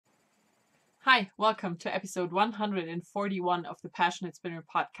Hi, welcome to episode 141 of the PassionKnit Spinner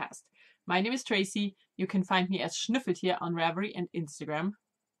podcast. My name is Tracy. You can find me as Schnüffeltier on Ravelry and Instagram.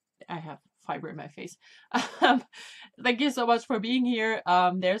 I have fiber in my face. Thank you so much for being here.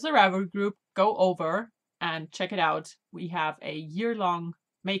 There's a Ravelry group. Go over and check it out. We have a year-long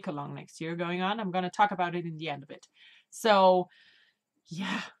make-along next year going on. I'm going to talk about it in the end of it. So,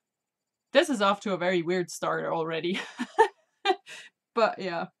 yeah, this is off to a very weird start already. But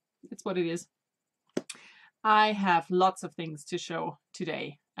yeah, it's what it is. I have lots of things to show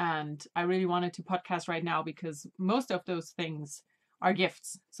today, and I really wanted to podcast right now because most of those things are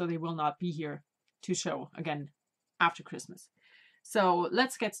gifts, so they will not be here to show again after Christmas. So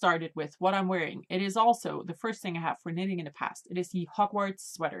let's get started with what I'm wearing. It is also the first thing I have for knitting in the past. It is the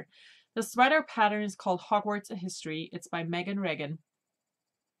Hogwarts sweater. The sweater pattern is called Hogwarts A History. It's by Megan Regan.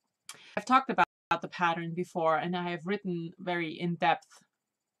 I've talked about the pattern before, and I have written very in-depth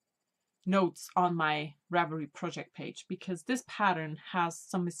notes on my Ravelry project page because this pattern has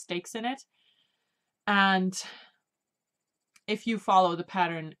some mistakes in it, and if you follow the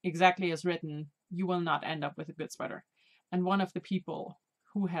pattern exactly as written, you will not end up with a good sweater. And one of the people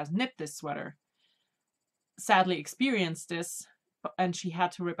who has knit this sweater sadly experienced this, and she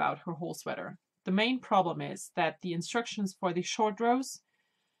had to rip out her whole sweater. The main problem is that the instructions for the short rows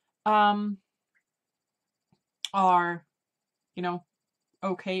are,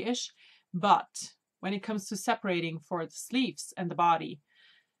 okay-ish, but when it comes to separating for the sleeves and the body,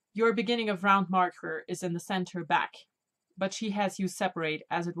 your beginning of round marker is in the center back, but she has you separate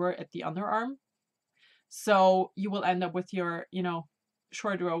as it were at the underarm. So you will end up with your,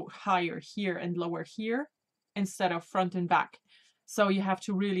 short row higher here and lower here instead of front and back. So you have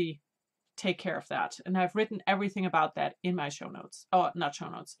to really take care of that. And I've written everything about that in my show notes. Oh, not show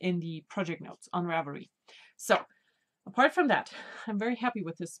notes, in the project notes on Ravelry. So apart from that, I'm very happy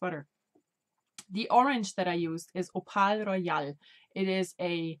with this sweater. The orange that I used is Opal Royal. It is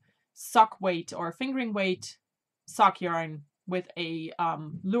a sock weight or fingering weight sock yarn with a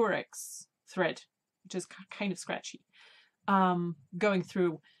lurex thread, which is kind of scratchy, going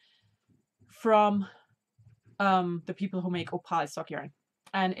through from the people who make Opal sock yarn.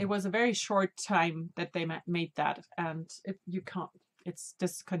 And it was a very short time that they made that, and it's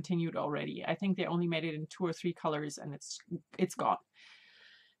discontinued already. I think they only made it in 2 or 3 colors, and it's gone.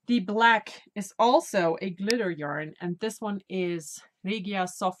 The black is also a glitter yarn, and this one is Regia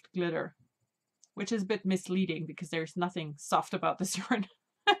Soft Glitter, which is a bit misleading because there's nothing soft about this yarn.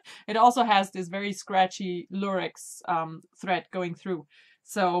 It also has this very scratchy lurex thread going through.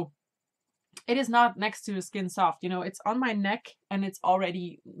 So it is not next to the skin soft. It's on my neck and it's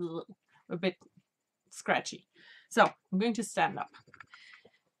already a bit scratchy. So I'm going to stand up.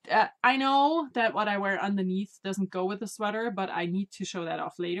 I know that what I wear underneath doesn't go with the sweater, but I need to show that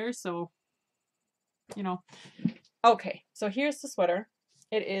off later. So, Okay, so here's the sweater.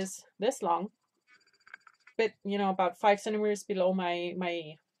 It is this long, bit, about 5 centimeters below my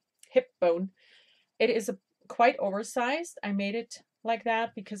hip bone. It is quite oversized. I made it like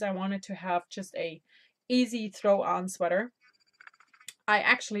that because I wanted to have just a easy throw on sweater. I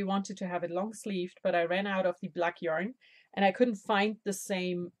actually wanted to have it long sleeved, but I ran out of the black yarn and I couldn't find the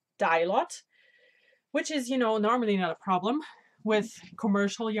same dye lot, which is, normally not a problem. With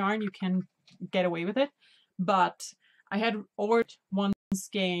commercial yarn, you can get away with it. But I had ordered one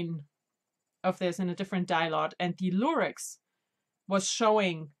skein of this in a different dye lot, and the lurex was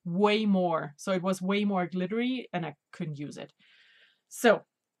showing way more. So it was way more glittery and I couldn't use it. So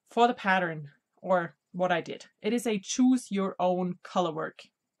for the pattern, or what I did, it is a choose your own colorwork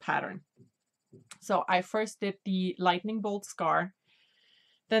pattern. So I first did the lightning bolt scar.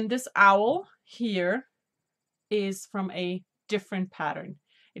 Then this owl here is from a different pattern.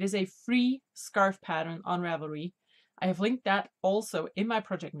 It is a free scarf pattern on Ravelry. I have linked that also in my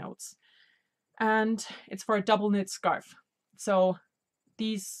project notes. And it's for a double knit scarf. So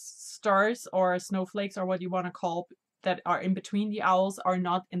these stars or snowflakes, or what you want to call, that are in between the owls are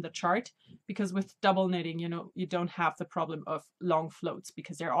not in the chart, because with double knitting, you don't have the problem of long floats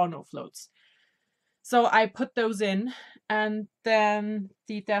because there are no floats. So I put those in, and then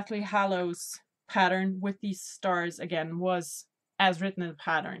the Deathly Hallows pattern with these stars again was as written in the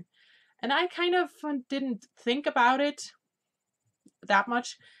pattern. And I kind of didn't think about it that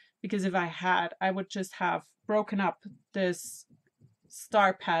much, because if I had, I would just have broken up this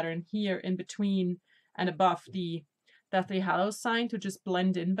star pattern here in between and above the Deathly Hallows sign to just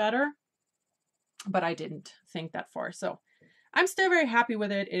blend in better. But I didn't think that far. So I'm still very happy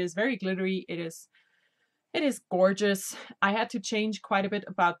with it. It is very glittery. It is gorgeous. I had to change quite a bit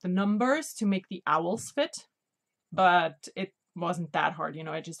about the numbers to make the owls fit, but it wasn't that hard. You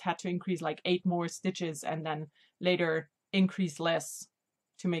know, I just had to increase like 8 more stitches and then later increase less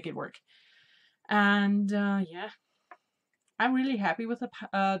to make it work. And yeah, I'm really happy with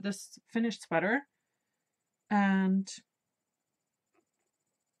this finished sweater. And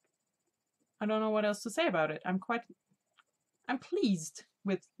I don't know what else to say about it. I'm pleased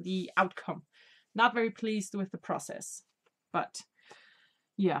with the outcome. Not very pleased with the process, but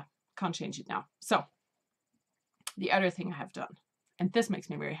yeah, can't change it now. So the other thing I have done, and this makes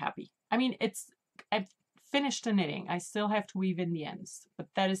me very happy. I mean, I've finished the knitting. I still have to weave in the ends, but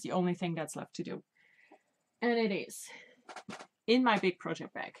that is the only thing that's left to do. And it is in my big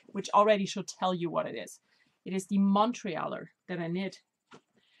project bag, which already should tell you what it is. It is the Montrealer that I knit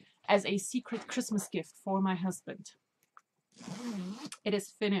as a secret Christmas gift for my husband. It is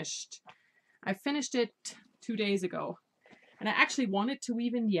finished. I finished it 2 days ago. And I actually wanted to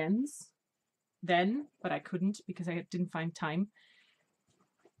weave in the ends then, but I couldn't because I didn't find time.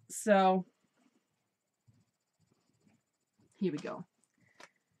 So here we go.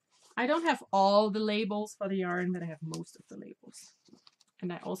 I don't have all the labels for the yarn, but I have most of the labels.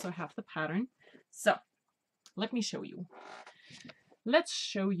 And I also have the pattern. So let me show you. Let's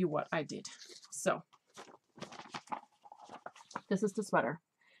show you what I did. So this is the sweater.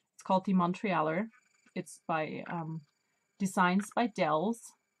 It's called the Montrealer. It's by Designs by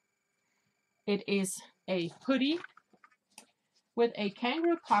Dells. It is a hoodie with a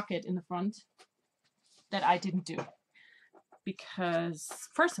kangaroo pocket in the front that I didn't do. Because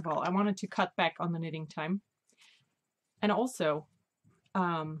first of all, I wanted to cut back on the knitting time. And also,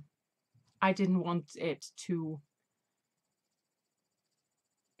 I didn't want it to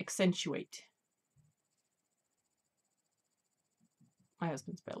accentuate my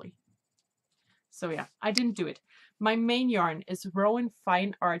husband's belly. So yeah, I didn't do it. My main yarn is Rowan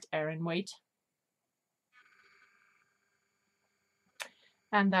Fine Art Aran Weight.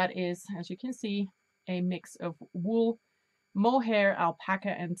 And that is, as you can see, a mix of wool, mohair, alpaca,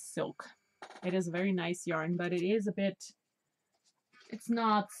 and silk. It is a very nice yarn, but it is a bit, it's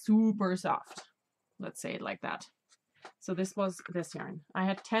not super soft. Let's say it like that. So this was this yarn. I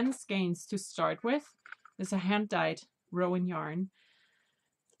had 10 skeins to start with. This is a hand-dyed Rowan yarn.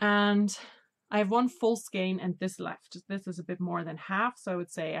 And I have 1 full skein and this left. This is a bit more than half, so I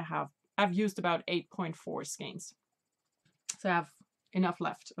would say I've used about 8.4 skeins. So I have enough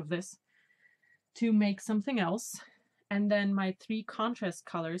left of this to make something else. And then my 3 contrast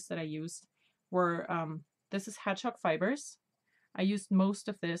colors that I used were, this is Hedgehog Fibers. I used most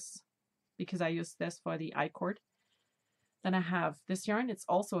of this because I used this for the I-cord. Then I have this yarn, it's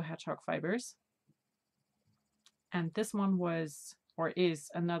also Hedgehog Fibers. And this one was, or is,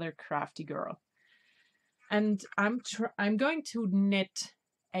 another Crafty Girl. And I'm going to knit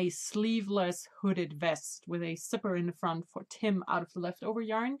a sleeveless hooded vest with a zipper in the front for Tim out of the leftover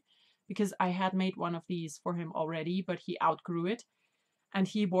yarn, because I had made one of these for him already, but he outgrew it and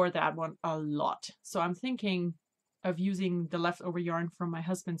he wore that one a lot. So I'm thinking of using the leftover yarn from my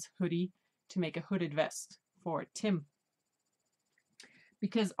husband's hoodie to make a hooded vest for Tim.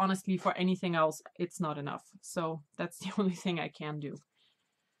 Because honestly, for anything else, it's not enough. So that's the only thing I can do.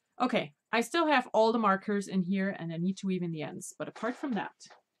 Okay, I still have all the markers in here and I need to weave in the ends. But apart from that,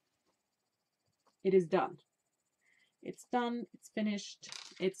 it is done. It's done, it's finished,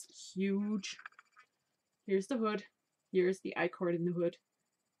 it's huge. Here's the hood, here's the I-cord in the hood.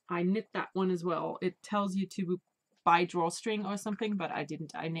 I knit that one as well. It tells you to buy drawstring or something, but I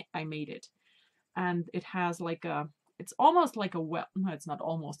didn't, I made it. And it has like a, it's almost like a welt, no it's not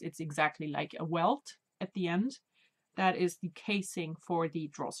almost, it's exactly like a welt at the end. That is the casing for the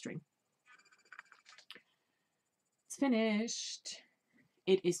drawstring. It's finished.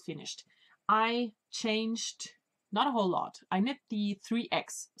 It is finished. I changed not a whole lot. I knit the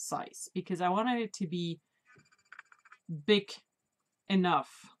 3X size because I wanted it to be big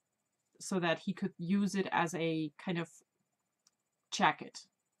enough so that he could use it as a kind of jacket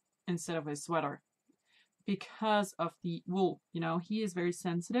instead of a sweater because of the wool. You know, he is very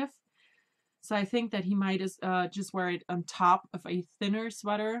sensitive. So I think that he might just wear it on top of a thinner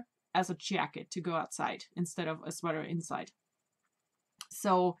sweater as a jacket to go outside instead of a sweater inside.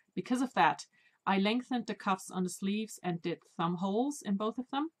 So because of that, I lengthened the cuffs on the sleeves and did thumb holes in both of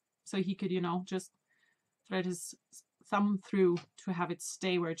them. So he could, you know, just thread his thumb through to have it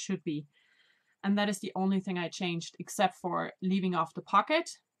stay where it should be. And that is the only thing I changed except for leaving off the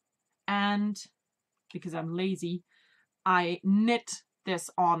pocket. And because I'm lazy, I knit this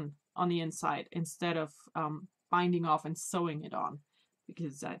on the inside instead of binding off and sewing it on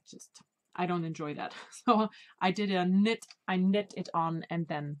because I don't enjoy that. So I did a knit, I knit it on and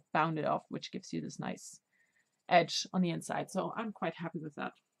then bound it off, which gives you this nice edge on the inside. So I'm quite happy with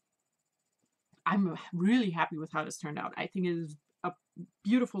that. I'm really happy with how this turned out. I think it is a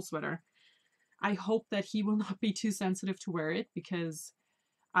beautiful sweater. I hope that he will not be too sensitive to wear it, because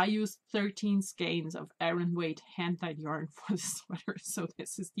I used 13 skeins of Aran weight hand-dyed yarn for this sweater. So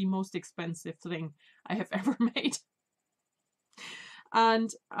this is the most expensive thing I have ever made. And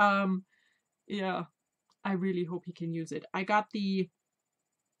yeah, I really hope he can use it. I got the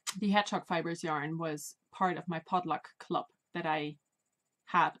Hedgehog Fibers yarn was part of my potluck club that I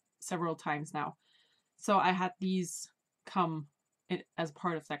had several times now. So I had these come as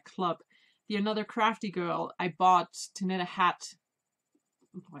part of that club. The Another Crafty Girl I bought to knit a hat,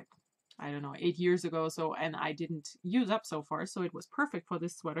 like, I don't know, 8 years ago. So, and I didn't use up so far. So it was perfect for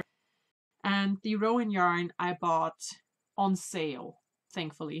this sweater. And the Rowan yarn I bought on sale,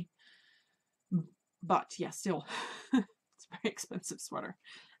 thankfully. But yeah, still, it's a very expensive sweater.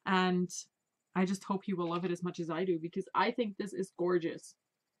 And I just hope you will love it as much as I do, because I think this is gorgeous.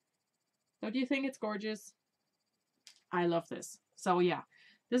 Don't you think it's gorgeous? I love this. So yeah,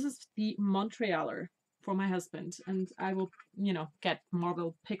 this is the Montrealer for my husband, and I will, you know, get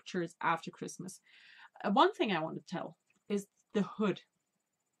model pictures after Christmas. One thing I want to tell is the hood.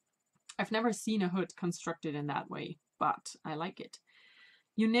 I've never seen a hood constructed in that way, but I like it.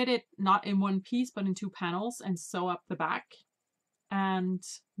 You knit it not in one piece, but in 2 panels, and sew up the back and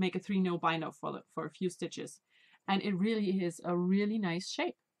make a 3-no bind off for a few stitches. And it really is a really nice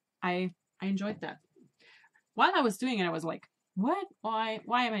shape. I enjoyed that. While I was doing it, I was like, what? Why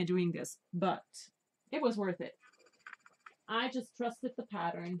am I doing this? But it was worth it. I just trusted the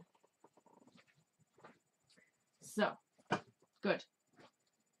pattern. So, good.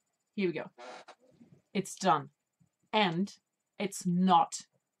 Here we go. It's done. And it's not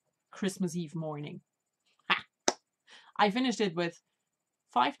Christmas Eve morning. Ha! I finished it with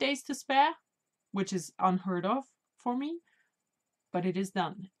 5 days to spare, which is unheard of for me, but it is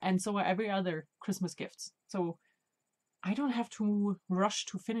done. And so are every other Christmas gifts. So I don't have to rush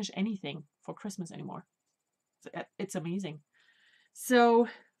to finish anything for Christmas anymore. It's amazing. So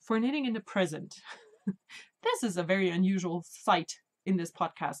for knitting in the present, this is a very unusual sight in this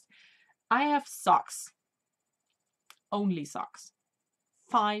podcast. I have socks. Only socks.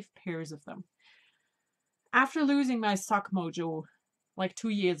 5 pairs of them. After losing my sock mojo like 2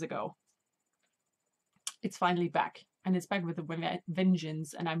 years ago, it's finally back. And it's back with a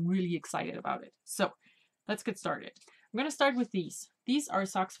vengeance, and I'm really excited about it. So let's get started. I'm going to start with these. These are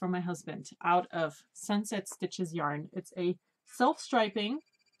socks from my husband out of Sunset Stitches yarn. It's a self-striping,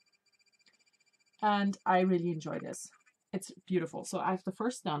 and I really enjoy this. It's beautiful. So I have the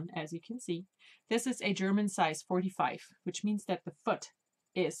first done, as you can see. This is a German size 45, which means that the foot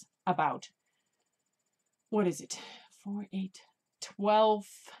is about, what is it? 4, 8, 12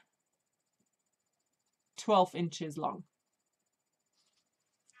 inches long.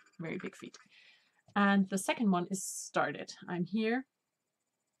 Very big feet. And the second one is started. I'm here.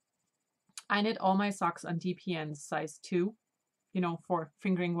 I knit all my socks on DPN size 2, you know, for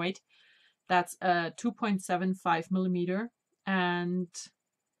fingering weight. That's a 2.75 millimeter. And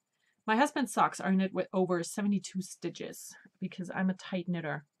my husband's socks are knit with over 72 stitches because I'm a tight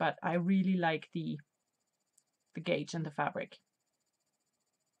knitter, but I really like the gauge and the fabric.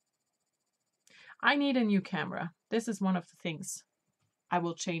 I need a new camera. This is one of the things I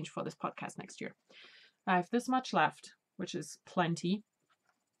will change for this podcast next year. I have this much left, which is plenty.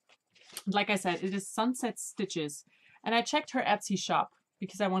 Like I said, it is Sunset Stitches. And I checked her Etsy shop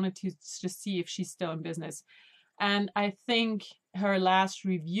because I wanted to just see if she's still in business. And I think her last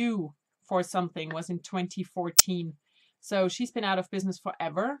review for something was in 2014. So she's been out of business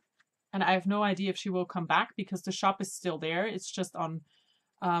forever. And I have no idea if she will come back because the shop is still there. It's just on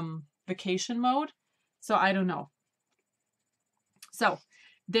vacation mode. So I don't know. So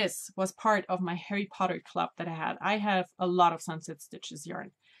this was part of my Harry Potter club that I had. I have a lot of Sunset Stitches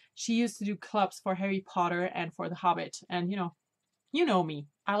yarn. She used to do clubs for Harry Potter and for The Hobbit. And you know me.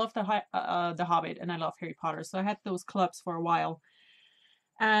 I love the Hobbit and I love Harry Potter. So I had those clubs for a while.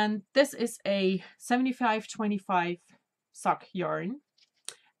 And this is a 75-25 sock yarn.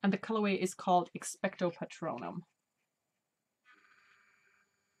 And the colorway is called Expecto Patronum.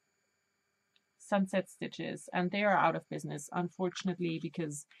 Sunset Stitches, and they are out of business, unfortunately,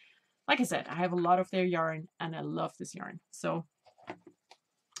 because, like I said, I have a lot of their yarn and I love this yarn. So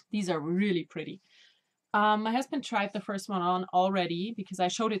these are really pretty. My husband tried the first one on already because I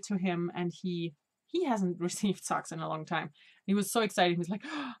showed it to him, and he hasn't received socks in a long time. He was so excited. He was like,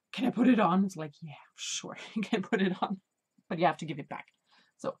 oh, can I put it on? I was like, yeah, sure, you can put it on, but you have to give it back.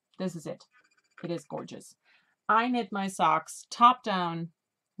 So this is it. It is gorgeous. I knit my socks top down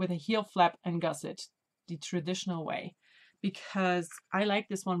with a heel flap and gusset the traditional way because I like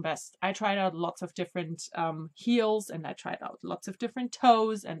this one best. I tried out lots of different heels and I tried out lots of different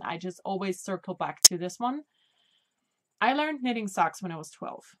toes, and I just always circle back to this one. I learned knitting socks when I was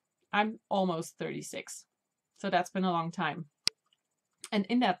 12. I'm almost 36. So that's been a long time. And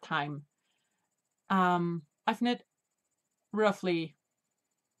in that time, I've knit roughly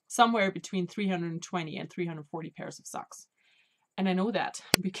somewhere between 320 and 340 pairs of socks. And I know that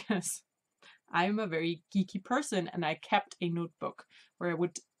because I'm a very geeky person, and I kept a notebook where I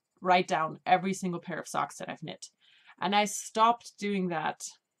would write down every single pair of socks that I've knit. And I stopped doing that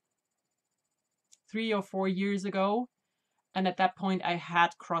 3 or 4 years ago. And at that point, I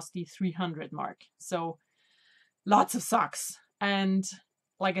had crossed the 300 mark. So lots of socks. And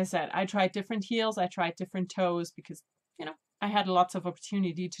like I said, I tried different heels. I tried different toes because, you know, I had lots of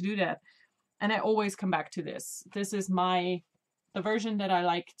opportunity to do that. And I always come back to this. This is the version that I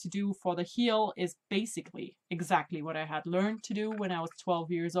like to do for the heel is basically exactly what I had learned to do when I was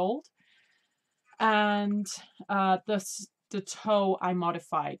 12 years old. And the toe I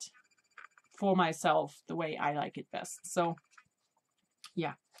modified for myself the way I like it best. So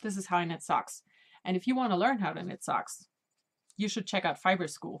yeah, this is how I knit socks. And if you want to learn how to knit socks, you should check out Fiber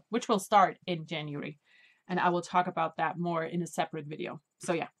School, which will start in January. And I will talk about that more in a separate video.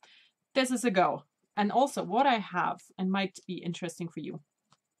 So yeah, this is a go. And also what I have, and might be interesting for you,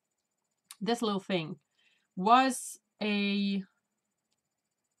 this little thing was I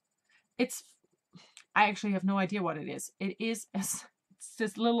actually have no idea what it is. It's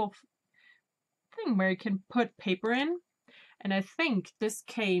this little thing where you can put paper in. And I think this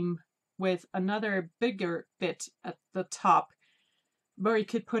came with another bigger bit at the top where you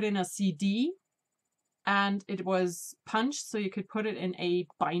could put in a CD, and it was punched so you could put it in a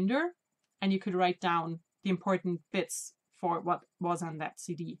binder and you could write down the important bits for what was on that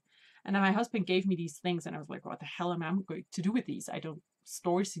CD. And then my husband gave me these things and I was like, what the hell am I going to do with these? I don't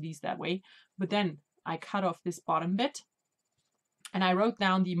store CDs that way. But then I cut off this bottom bit and I wrote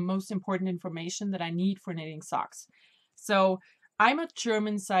down the most important information that I need for knitting socks. So I'm a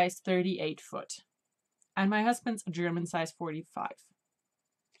German size 38 foot and my husband's a German size 45.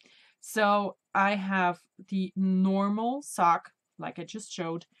 So I have the normal sock, like I just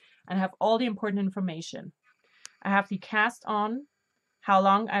showed, and I have all the important information. I have the cast on, how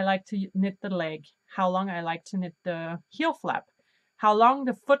long I like to knit the leg, how long I like to knit the heel flap, how long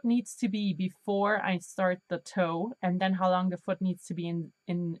the foot needs to be before I start the toe, and then how long the foot needs to be in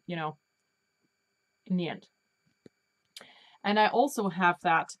the end. And I also have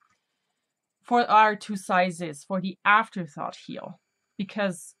that for our two sizes for the afterthought heel,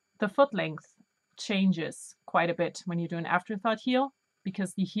 because the foot length changes quite a bit when you do an afterthought heel,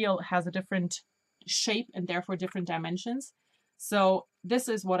 because the heel has a different shape and therefore different dimensions. So this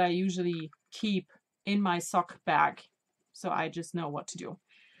is what I usually keep in my sock bag, so I just know what to do.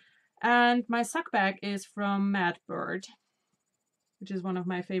 And my sock bag is from Mad Bird, which is one of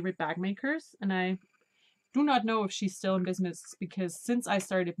my favorite bag makers, and I do not know if she's still in business because since I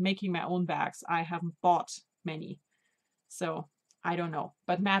started making my own bags, I haven't bought many. So I don't know.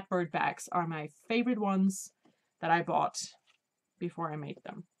 But Mad Bird bags are my favorite ones that I bought before I made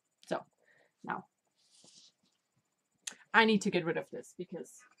them. So now I need to get rid of this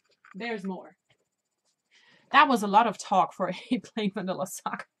because there's more. That was a lot of talk for a plain vanilla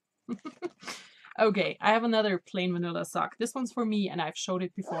sock. Okay, I have another plain vanilla sock. This one's for me and I've showed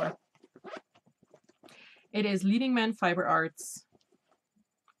it before. It is Leading Man Fiber Arts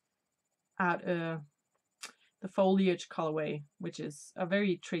at the foliage colorway, which is a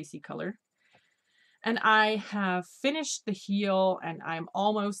very Tracy color. And I have finished the heel and I'm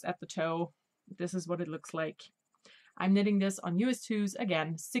almost at the toe. This is what it looks like. I'm knitting this on US2s,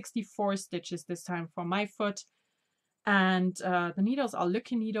 again, 64 stitches this time for my foot. And the needles are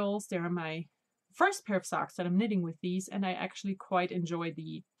Lücke needles. They are my first pair of socks that I'm knitting with these, and I actually quite enjoy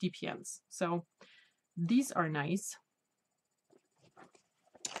the DPNs. So these are nice.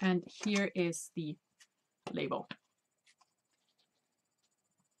 And here is the label.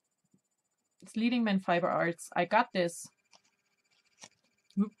 It's Leading Men Fiber Arts. I got this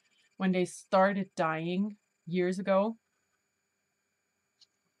when they started dyeing years ago.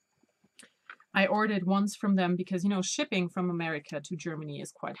 I ordered once from them because, you know, shipping from America to Germany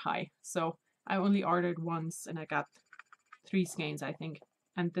is quite high. So I only ordered once and I got 3 skeins, I think.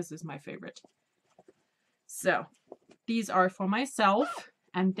 And this is my favorite. So these are for myself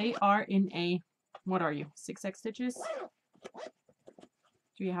and they are in a, what are you, 6X stitches?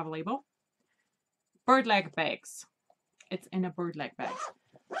 Do you have a label? Bird leg bags. It's in a bird leg bag.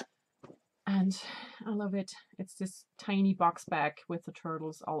 And I love it. It's this tiny box bag with the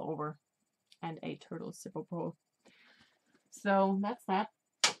turtles all over. and a turtle zipper pull. So that's that.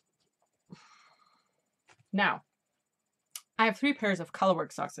 Now, I have 3 pairs of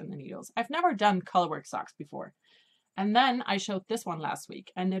colorwork socks in the needles. I've never done colorwork socks before. And then I showed this one last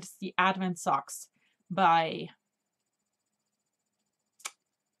week, and it's the Advent Socks by,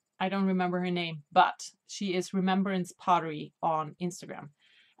 I don't remember her name, but she is Remembrance Pottery on Instagram.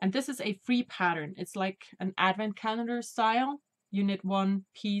 And this is a free pattern. It's like an advent calendar style. You knit one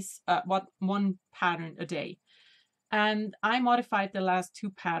piece, one pattern a day. And I modified the last 2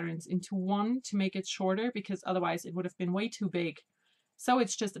 patterns into one to make it shorter because otherwise it would have been way too big. So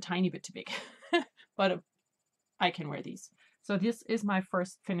it's just a tiny bit too big, but I can wear these. So this is my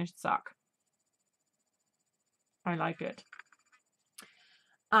first finished sock. I like it.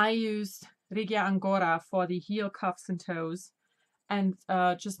 I used Regia Angora for the heel, cuffs, and toes, and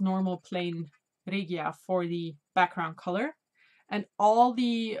just normal plain Regia for the background color. And all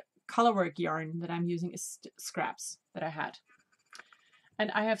the colorwork yarn that I'm using is scraps that I had.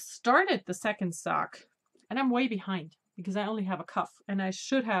 And I have started the second sock, and I'm way behind because I only have a cuff, and I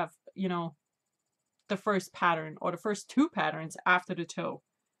should have, you know, the first pattern or the first 2 patterns after the toe.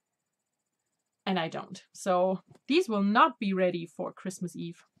 And I don't. So these will not be ready for Christmas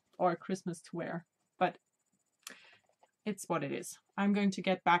Eve or Christmas to wear, but it's what it is. I'm going to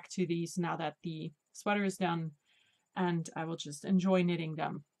get back to these now that the sweater is done, and I will just enjoy knitting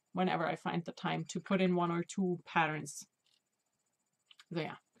them whenever I find the time to put in 1 or 2 patterns. So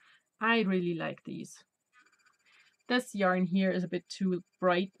yeah, I really like these. This yarn here is a bit too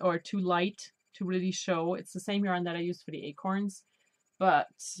bright or too light to really show. It's the same yarn that I used for the acorns, but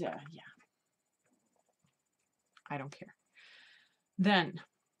yeah, I don't care. Then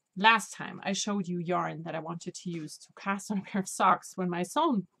last time I showed you yarn that I wanted to use to cast on a pair of socks when my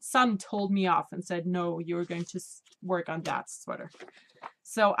son told me off and said, no, you're going to work on Dad's sweater.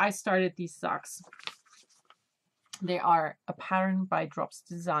 So I started these socks. They are a pattern by Drops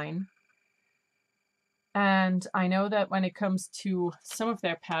Design. And I know that when it comes to some of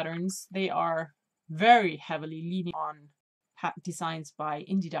their patterns, they are very heavily leaning on designs by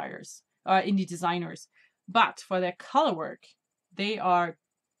indie designers. But for their color work, they are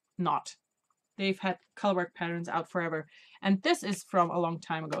not. They've had colorwork patterns out forever. And this is from a long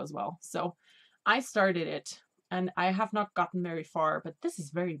time ago as well. So I started it and I have not gotten very far, but this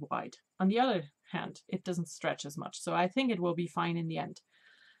is very wide. On the other hand, it doesn't stretch as much. So I think it will be fine in the end.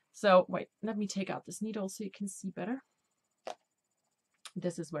 So wait, let me take out this needle so you can see better.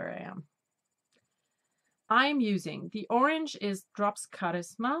 This is where I am. I'm using, the orange is Drops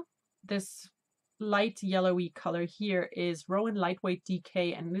Charisma. This light yellowy color here is Rowan Lightweight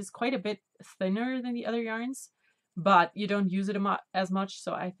DK, and it is quite a bit thinner than the other yarns, but you don't use it as much,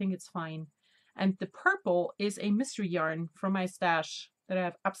 so I think it's fine. And the purple is a mystery yarn from my stash that I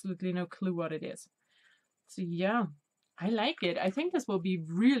have absolutely no clue what it is. So yeah, I like it. I think this will be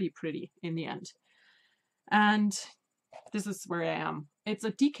really pretty in the end. And this is where I am. It's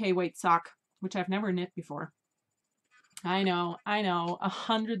a DK weight sock, which I've never knit before. I know,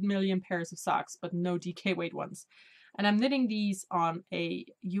 100 million pairs of socks, but no DK weight ones. And I'm knitting these on a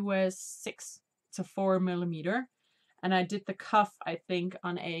US 6. It's a 4mm. And I did the cuff, I think,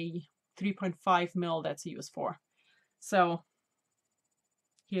 on a 3.5 mil, that's a US 4. So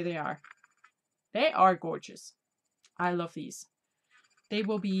here they are. They are gorgeous. I love these. They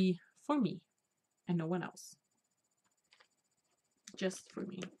will be for me and no one else. Just for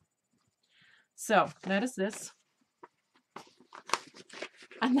me. So that is this.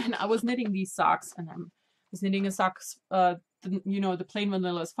 And then I was knitting these socks, and I was knitting a socks, you know, the plain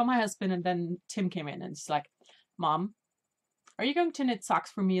vanillas for my husband, and then Tim came in and she's like, Mom, are you going to knit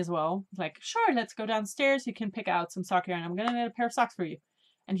socks for me as well? I was like, sure, let's go downstairs. You can pick out some sock yarn. I'm going to knit a pair of socks for you.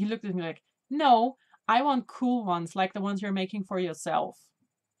 And he looked at me like, no, I want cool ones, like the ones you're making for yourself.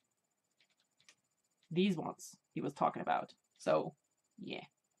 These ones he was talking about. So, yeah.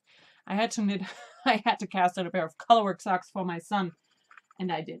 I had to knit, I had to cast out a pair of colorwork socks for my son.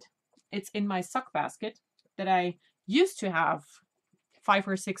 And I did. It's in my sock basket that I used to have 5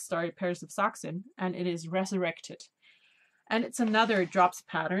 or 6 started pairs of socks in, and it is resurrected. And it's another Drops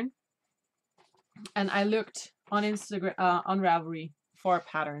pattern. And I looked on Instagram, on Ravelry for a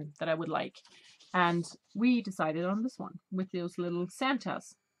pattern that I would like. And we decided on this one with those little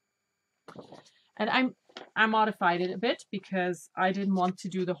Santas. And I modified it a bit because I didn't want to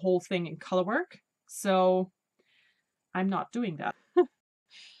do the whole thing in colorwork. So I'm not doing that.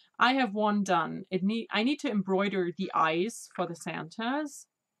 I have one done. I need to embroider the eyes for the Santas,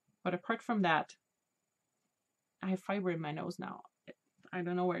 but apart from that, I have fiber in my nose now. I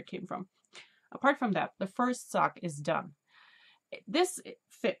don't know where it came from. Apart from that, the first sock is done. This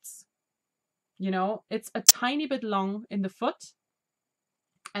fits. You know, it's a tiny bit long in the foot.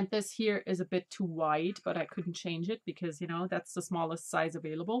 And this here is a bit too wide, but I couldn't change it because, you know, that's the smallest size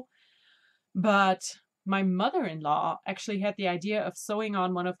available. But my mother-in-law actually had the idea of sewing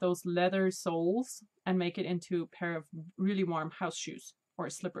on one of those leather soles and make it into a pair of really warm house shoes or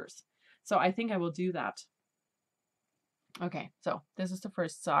slippers. So I think I will do that. Okay, so this is the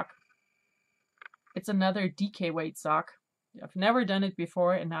first sock. It's another DK weight sock. I've never done it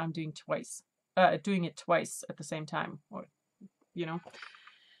before, and now I'm doing it twice at the same time, or you know.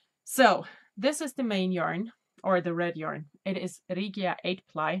 So this is the main yarn, or the red yarn. It is Regia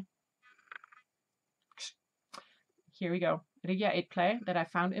 8-ply. Here we go. Regia 8-ply that I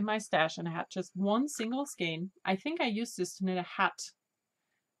found in my stash, and I had just one single skein. I think I used this to knit a hat,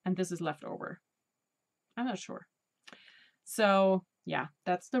 and this is left over. I'm not sure. So yeah,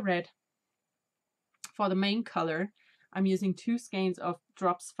 that's the red. For the main color, I'm using 2 skeins of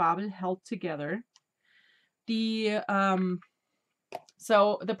Drops Fabel held together.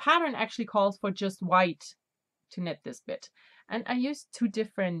 So the pattern actually calls for just white to knit this bit. And I used 2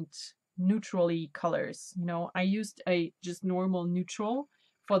 different neutrally colors. You know, I used a just normal neutral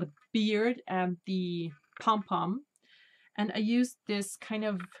for the beard and the pom-pom. And I used this kind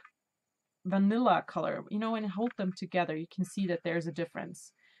of vanilla color. You know, when I hold them together, you can see that there's a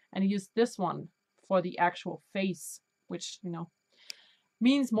difference. And I used this one for the actual face, which, you know,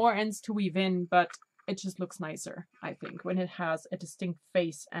 means more ends to weave in, but it just looks nicer, I think, when it has a distinct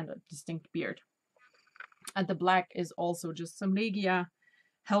face and a distinct beard. And the black is also just some Regia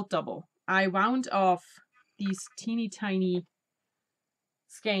held double. I wound off these teeny tiny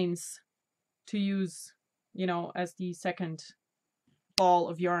skeins to use, you know, as the second ball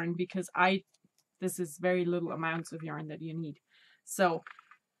of yarn, because this is very little amounts of yarn that you need. So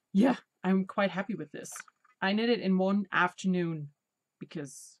yeah, I'm quite happy with this. I knit it in one afternoon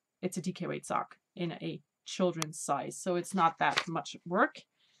because it's a DK weight sock in a children's size, so it's not that much work.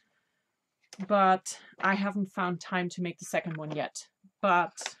 But I haven't found time to make the second one yet.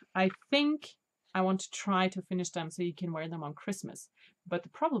 But I think I want to try to finish them so you can wear them on Christmas. But the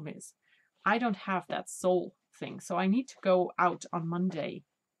problem is, I don't have that sole thing, so I need to go out on Monday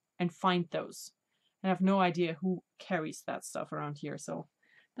and find those. I have no idea who carries that stuff around here, so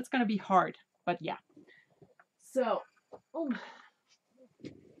that's gonna be hard. But yeah. So,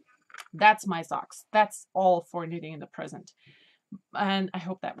 that's my socks. That's all for knitting in the present. And I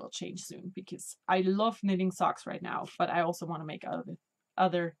hope that will change soon because I love knitting socks right now, but I also want to make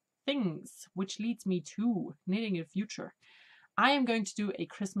other things, which leads me to knitting in the future. I am going to do a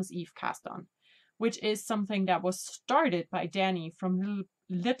Christmas Eve cast on, which is something that was started by Danny from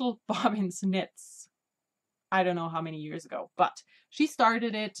Little Bobbins Knits. I don't know how many years ago, but she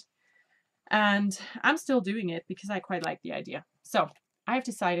started it and I'm still doing it because I quite like the idea. So I've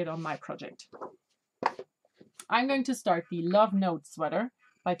decided on my project. I'm going to start the Love Note sweater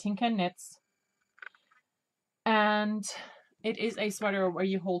by PassioKnit. And it is a sweater where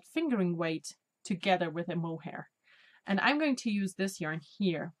you hold fingering weight together with a mohair. And I'm going to use this yarn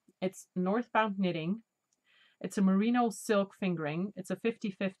here. It's Northbound Knitting. It's a merino silk fingering. It's a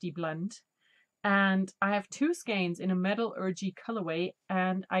 50-50 blend. And I have 2 skeins in a metal urgy colorway.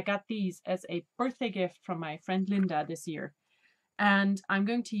 And I got these as a birthday gift from my friend Linda this year. And I'm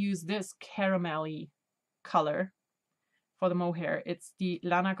going to use this caramelly color for the mohair. It's the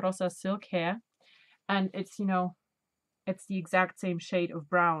Lana Grossa Silk Hair. And it's, you know, it's the exact same shade of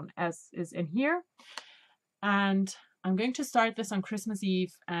brown as is in here. And I'm going to start this on Christmas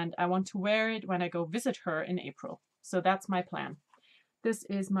Eve and I want to wear it when I go visit her in April. So that's my plan. This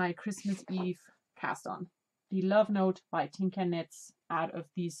is my Christmas Eve cast on. The Love Note by PassioKnit out of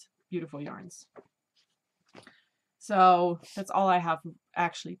these beautiful yarns. So that's all I have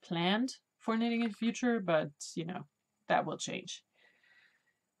actually planned for knitting in the future, but you know, that will change.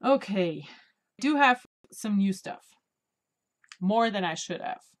 Okay, I do have some new stuff. More than I should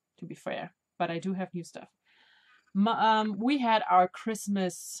have, to be fair, but I do have new stuff. We had our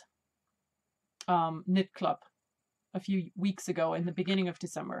Christmas knit club a few weeks ago in the beginning of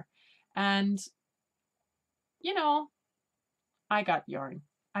December. And, you know, I got yarn.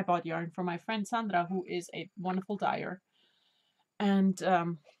 I bought yarn from my friend Sandra, who is a wonderful dyer. And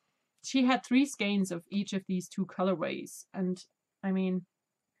she had 3 skeins of each of these 2 colorways. And I mean,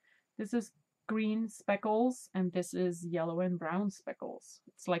 this is green speckles and this is yellow and brown speckles.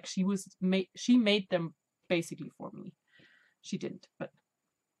 It's like she made them basically for me. She didn't, but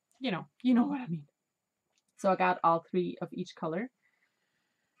you know what I mean. So I got all 3 of each color.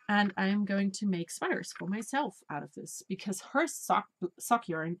 And I'm going to make sweaters for myself out of this because her sock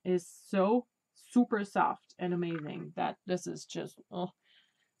yarn is so super soft and amazing that this is just, oh.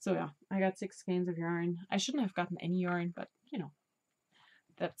 So yeah, I got 6 skeins of yarn. I shouldn't have gotten any yarn, but you know,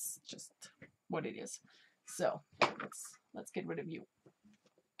 that's just what it is. So let's get rid of you.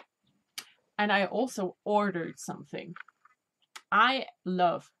 And I also ordered something. I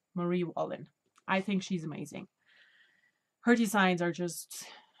love Marie Wallin. I think she's amazing. Her designs are just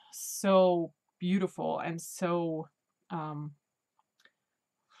so beautiful and so,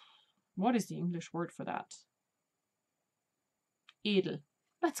 what is the English word for that? Edel.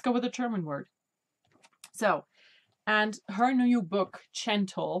 Let's go with a German word. So, and her new book,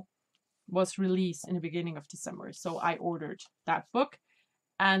 Gentle, was released in the beginning of December. So I ordered that book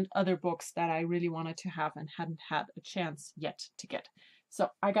and other books that I really wanted to have and hadn't had a chance yet to get. So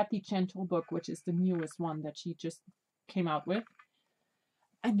I got the Gentle book, which is the newest one that she just came out with.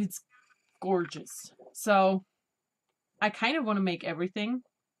 And it's gorgeous. So I kind of want to make everything,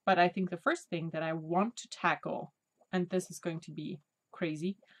 but I think the first thing that I want to tackle, and this is going to be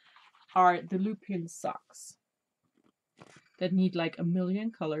crazy, are the lupin socks that need like a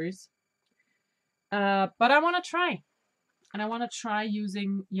million colors. But I want to try. And I want to try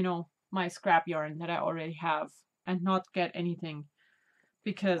using, you know, my scrap yarn that I already have and not get anything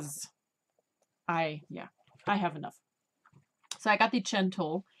because I have enough. So I got the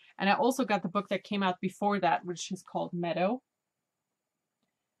Gentle, and I also got the book that came out before that, which is called Meadow.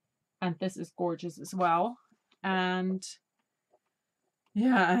 And this is gorgeous as well. And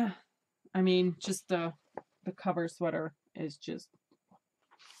yeah, I mean, just the cover sweater is just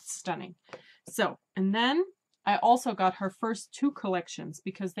stunning. So, and then I also got her first 2 collections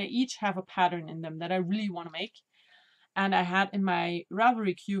because they each have a pattern in them that I really want to make. And I had in my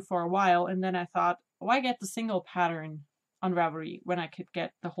Ravelry queue for a while, and then I thought, why get the single pattern on Ravelry when I could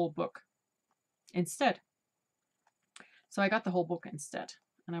get the whole book instead? So I got the whole book instead.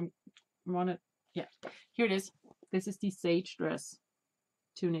 And here it is. This is the sage dress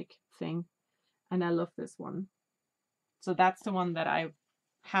tunic thing. And I love this one. So that's the one that I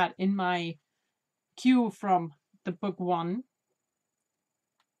had in my queue from the book 1.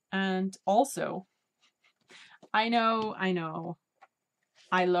 And also, I know,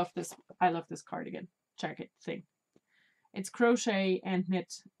 I love this cardigan jacket thing. It's crochet and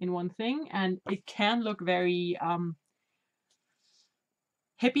knit in one thing, and it can look very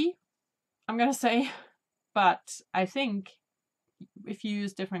hippie, I'm gonna say, but I think if you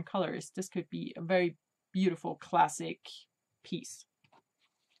use different colors, this could be a very beautiful classic piece.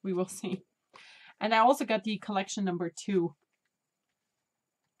 We will see. And I also got the collection number 2.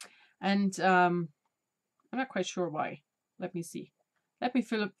 And I'm not quite sure why. Let me see. Let me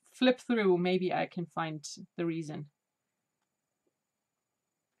flip through. Maybe I can find the reason.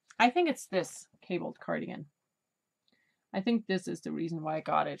 I think it's this cabled cardigan. I think this is the reason why I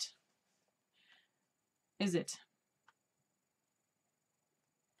got it. Is it?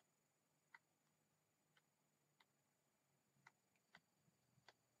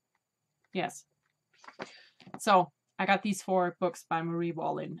 Yes. So I got these 4 books by Marie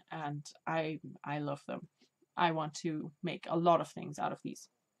Wallin, and I love them. I want to make a lot of things out of these.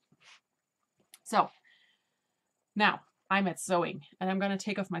 So now I'm at sewing, and I'm going to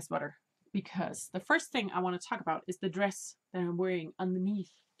take off my sweater because the first thing I want to talk about is the dress that I'm wearing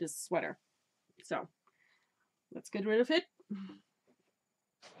underneath this sweater. So let's get rid of it.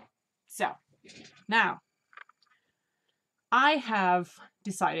 So now I have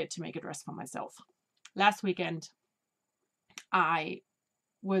decided to make a dress for myself. Last weekend, I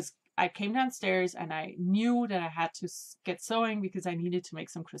came downstairs and I knew that I had to get sewing because I needed to make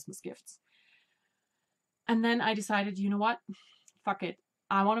some Christmas gifts. And then I decided, you know what? Fuck it.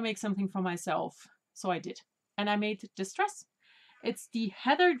 I want to make something for myself. So I did. And I made this dress. It's the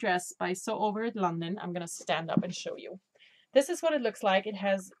Heather dress by Sew Over It London. I'm going to stand up and show you. This is what it looks like. It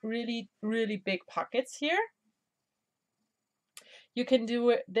has really, really big pockets here. You can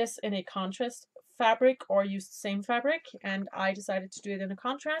do this in a contrast fabric or use the same fabric, and I decided to do it in a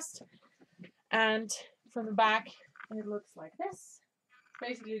contrast. And from the back it looks like this.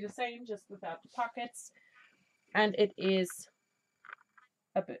 Basically the same, just without the pockets, and it is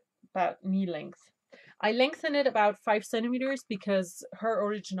a bit about knee length. I lengthen it about 5 centimeters because her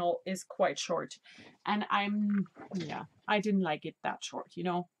original is quite short, and I didn't like it that short, you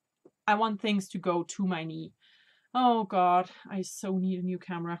know. I want things to go to my knee. Oh God, I so need a new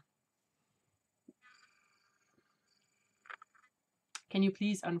camera. Can you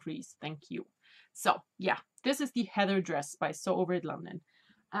please unfreeze? Thank you. So yeah, this is the Heather dress by Sew Over It London.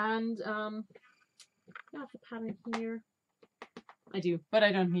 And I have the pattern here. I do, but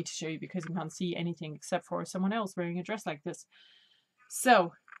I don't need to show you because you can't see anything except for someone else wearing a dress like this.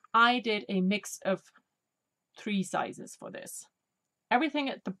 So I did a mix of 3 sizes for this. everything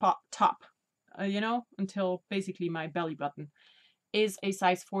at the top, you know, until basically my belly button is a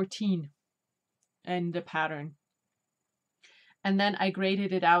size 14 in the pattern. And then I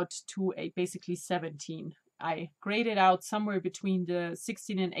graded it out to a basically 17. I graded out somewhere between the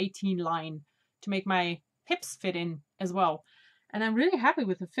 16 and 18 line to make my hips fit in as well. And I'm really happy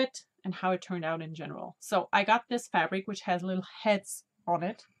with the fit and how it turned out in general. So I got this fabric, which has little heads on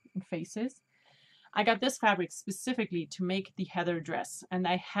it and faces. I got this fabric specifically to make the heather dress. And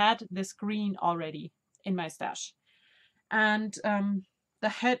I had this green already in my stash. And the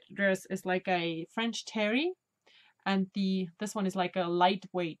head dress is like a French terry. And this one is like a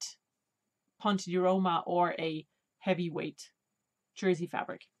lightweight Ponte di Roma or a heavyweight jersey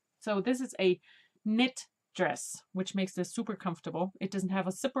fabric. So this is a knit dress, which makes this super comfortable. It doesn't have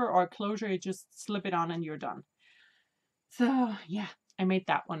a zipper or a closure. You just slip it on and you're done. So yeah, I made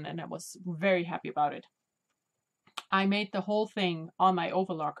that one and I was very happy about it. I made the whole thing on my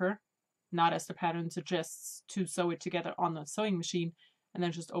overlocker, not as the pattern suggests to sew it together on the sewing machine and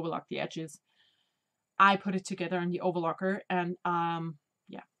then just overlock the edges. I put it together in the overlocker and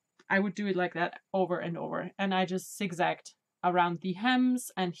yeah, I would do it like that over and over. And I just zigzagged around the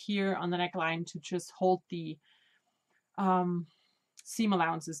hems and here on the neckline to just hold the seam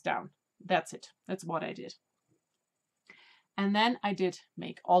allowances down. That's it. That's what I did. And then I did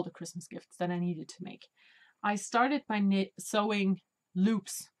make all the Christmas gifts that I needed to make. I started by sewing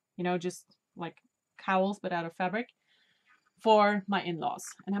loops, you know, just like cowls, but out of fabric, for my in-laws.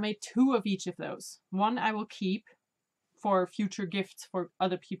 And I made 2 of each of those. One I will keep for future gifts for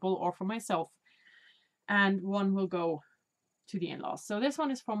other people or for myself. And one will go to the in-laws. So this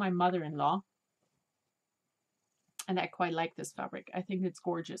one is for my mother-in-law. And I quite like this fabric. I think it's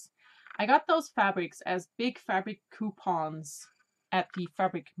gorgeous. I got those fabrics as big fabric coupons at the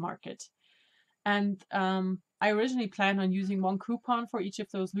fabric market. And I originally planned on using 1 coupon for each of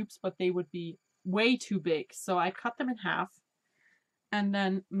those loops, but they would be way too big. So I cut them in half and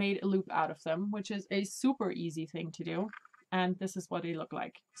then made a loop out of them, which is a super easy thing to do. And this is what they look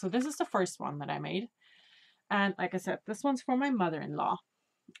like. So this is the first one that I made. And like I said, this one's for my mother-in-law.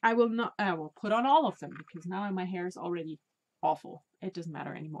 I will put on all of them because now my hair is already awful. It doesn't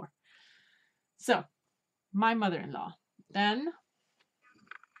matter anymore. So my mother-in-law. Then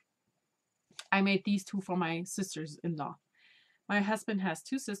I made these 2 for my sisters-in-law. My husband has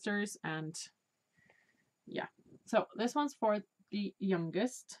 2 sisters and yeah. So this one's for the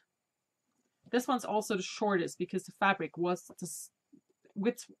youngest. This one's also the shortest because the fabric was the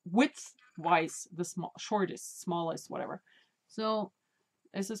width-wise the shortest, smallest, whatever. So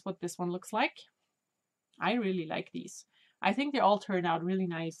this is what this one looks like. I really like these. I think they all turn out really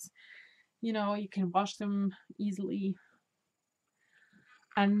nice. You know, you can wash them easily.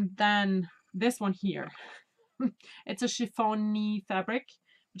 And then this one here. It's a chiffon fabric,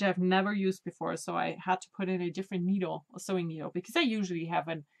 which I've never used before. So I had to put in a different needle, a sewing needle, because I usually have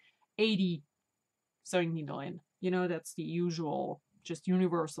an 80 sewing needle in. You know, that's the usual, just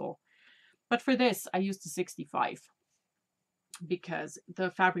universal. But for this, I used a 65 because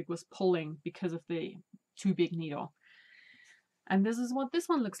the fabric was pulling because of the too big needle. And this is what this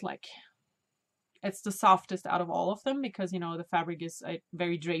one looks like. It's the softest out of all of them because, you know, the fabric is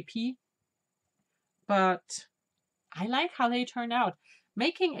very drapey. But I like how they turned out.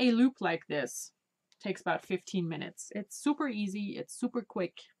 Making a loop like this takes about 15 minutes. It's super easy. It's super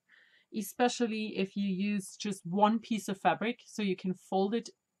quick, especially if you use just 1 piece of fabric so you can fold it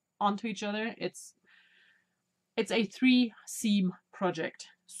onto each other. It's a 3 seam project.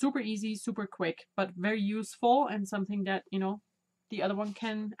 Super easy, super quick, but very useful and something that, you know, the other one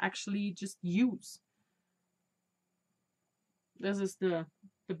can actually just use. This is the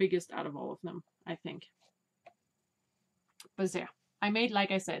biggest out of all of them, I think. But yeah, I made,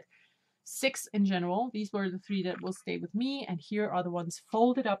 like I said, 6 in general. These were the 3 that will stay with me. And here are the ones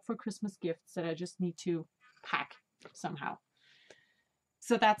folded up for Christmas gifts that I just need to pack somehow.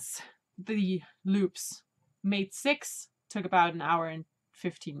 So that's the loops. Made 6, took about an hour and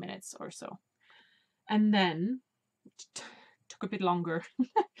 15 minutes or so. And then, took a bit longer,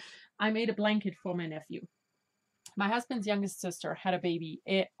 I made a blanket for my nephew. My husband's youngest sister had a baby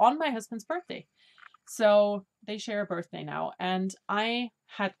on my husband's birthday. So they share a birthday now. And I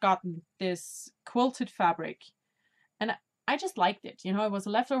had gotten this quilted fabric. And I just liked it. You know, it was a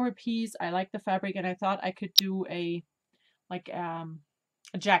leftover piece. I liked the fabric. And I thought I could do a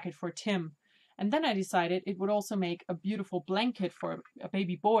jacket for Tim. And then I decided it would also make a beautiful blanket for a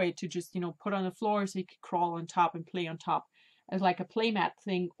baby boy to just, you know, put on the floor so he could crawl on top and play on top as like a playmat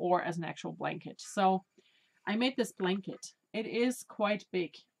thing or as an actual blanket. So I made this blanket. It is quite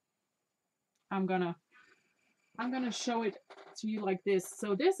big. I'm gonna show it to you like this.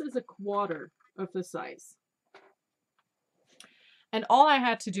 So this is a quarter of the size. And all I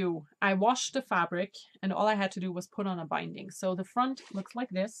had to do, I washed the fabric, and all I had to do was put on a binding. So the front looks like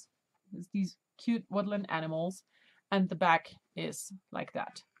this. It's these cute woodland animals, and the back is like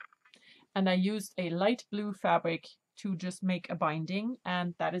that. And I used a light blue fabric to just make a binding,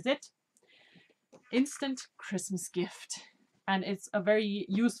 and that is it. Instant Christmas gift. And it's a very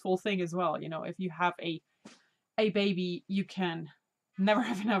useful thing as well. You know, if you have a baby, you can never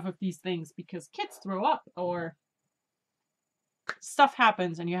have enough of these things because kids throw up or stuff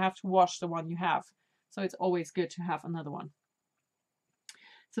happens and you have to wash the one you have. So it's always good to have another one.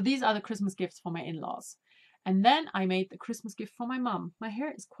 So these are the Christmas gifts for my in-laws. And then I made the Christmas gift for my mom. My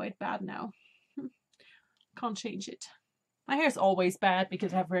hair is quite bad now. Can't change it. My hair is always bad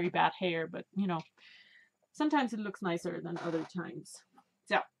because I have very bad hair, but you know, sometimes it looks nicer than other times.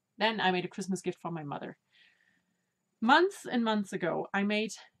 So then I made a Christmas gift for my mother. Months and months ago, I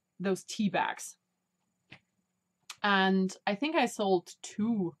made those tea bags. And I think I sold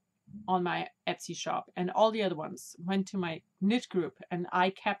 2 on my Etsy shop, and all the other ones went to my knit group, and I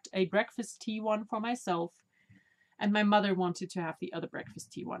kept a breakfast tea one for myself, and my mother wanted to have the other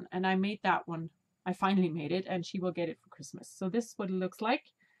breakfast tea one, and I made that one. I finally made it, and she will get it for Christmas. So this is what it looks like.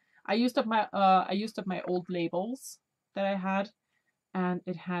 I used up my old labels that I had, and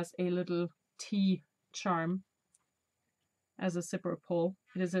it has a little tea charm as a zipper pull.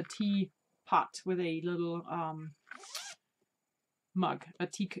 It is a tea pot with a little mug, a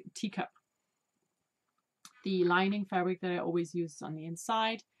teacup. The lining fabric that I always use on the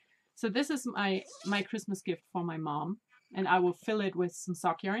inside. So this is my Christmas gift for my mom, and I will fill it with some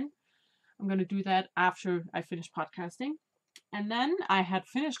sock yarn. I'm going to do that after I finish podcasting. And then I had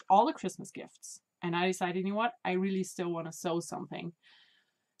finished all the Christmas gifts, and I decided, you know what, I really still want to sew something.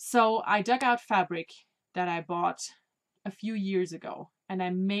 So I dug out fabric that I bought a few years ago, and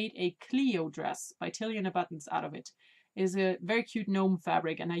I made a Cleo dress by Tilly & Buttons out of it. It is a very cute gnome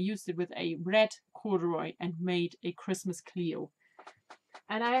fabric, and I used it with a red corduroy and made a Christmas Cleo.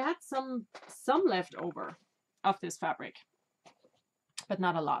 And I had some left over of this fabric, but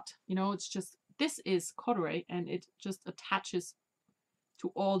not a lot. You know, it's just, this is corduroy, and it just attaches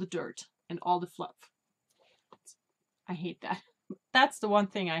to all the dirt and all the fluff. I hate that. That's the one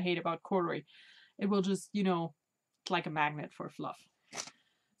thing I hate about corduroy. It will just, you know, it's like a magnet for fluff.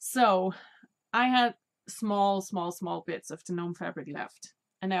 So I had small bits of the gnome fabric left.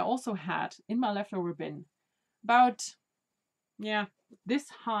 And I also had in my leftover bin about, yeah, this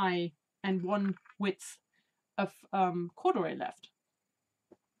high and one width of corduroy left.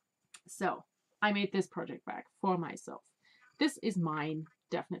 So I made this project bag for myself. This is mine,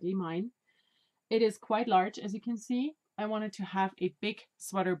 definitely mine. It is quite large, as you can see. I wanted to have a big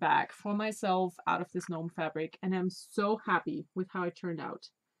sweater bag for myself out of this gnome fabric, and I'm so happy with how it turned out.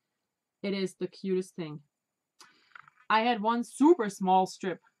 It is the cutest thing. I had one super small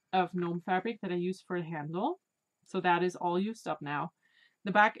strip of gnome fabric that I used for a handle, so that is all used up now.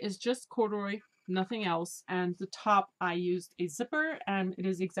 The back is just corduroy, nothing else, and the top I used a zipper, and it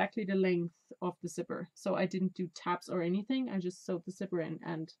is exactly the length of the zipper. So I didn't do tabs or anything, I just sewed the zipper in,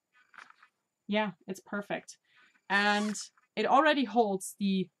 and yeah, it's perfect. And it already holds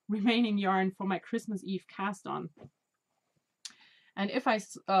the remaining yarn for my Christmas Eve cast on. And if I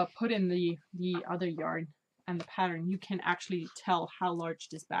put in the other yarn and the pattern, you can actually tell how large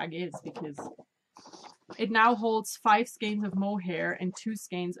this bag is, because it now holds 5 skeins of mohair and 2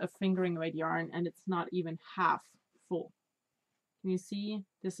 skeins of fingering weight yarn, and it's not even half full. Can you see?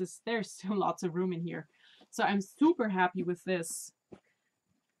 There's still lots of room in here. So I'm super happy with this.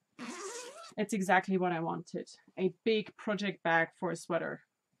 It's exactly what I wanted. A big project bag for a sweater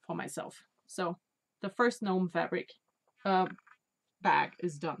for myself. So the first gnome fabric bag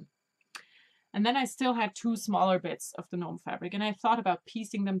is done. And then I still had 2 smaller bits of the gnome fabric, and I thought about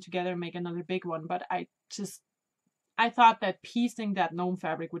piecing them together and make another big one, but I thought that piecing that gnome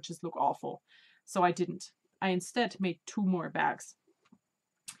fabric would just look awful. So I didn't. I instead made 2 more bags.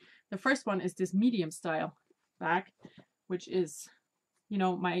 The first one is this medium style bag, which is, you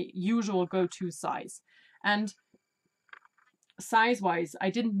know, my usual go-to size. And size-wise, I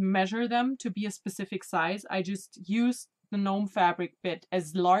didn't measure them to be a specific size. I just used the gnome fabric bit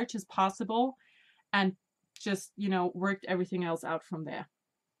as large as possible and just, you know, worked everything else out from there.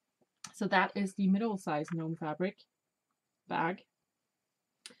 So that is the middle size gnome fabric bag.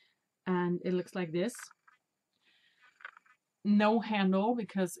 And it looks like this. No handle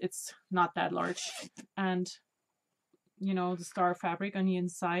because it's not that large. And you know, the star fabric on the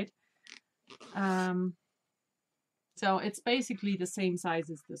inside. So it's basically the same size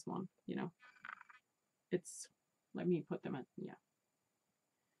as this one, you know. It's let me put them at, yeah.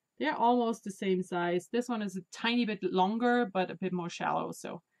 They're almost the same size. This one is a tiny bit longer, but a bit more shallow.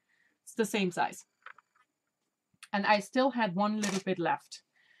 So it's the same size. And I still had one little bit left,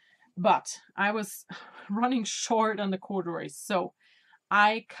 but I was running short on the corduroys. So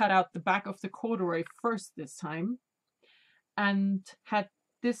I cut out the back of the corduroy first this time and had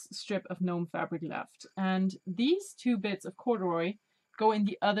this strip of gnome fabric left. And these two bits of corduroy go in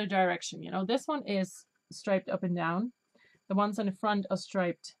the other direction. You know, this one is striped up and down. The ones on the front are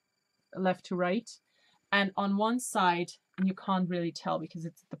striped left to right. And on one side, and you can't really tell because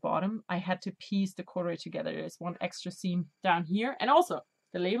it's at the bottom, I had to piece the corduroy together. There's one extra seam down here. And also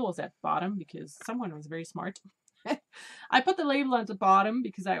the label is at the bottom because someone was very smart. I put the label at the bottom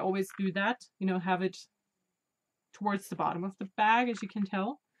because I always do that, you know, have it towards the bottom of the bag, as you can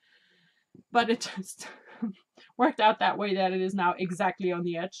tell. But it just worked out that way that it is now exactly on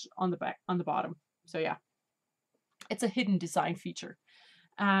the edge, on the back, on the bottom. So yeah, it's a hidden design feature.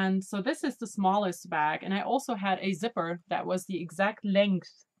 And so this is the smallest bag. And I also had a zipper that was the exact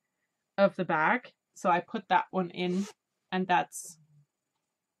length of the bag. So I put that one in, and that's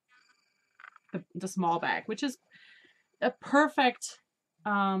the small bag, which is a perfect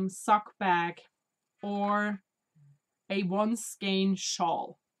sock bag, or a one skein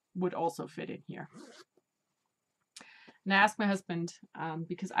shawl would also fit in here. And I asked my husband,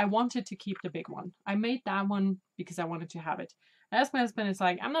 because I wanted to keep the big one. I made that one because I wanted to have it. I asked my husband, it's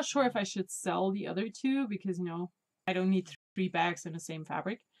like, I'm not sure if I should sell the other two because, you know, I don't need 3 bags in the same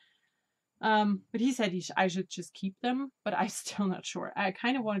fabric. But he said I should just keep them, but I'm still not sure. I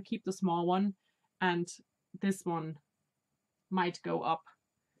kind of want to keep the small one, and this one might go up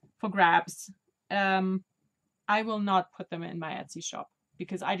for grabs. I will not put them in my Etsy shop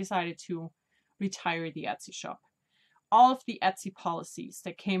because I decided to retire the Etsy shop. All of the Etsy policies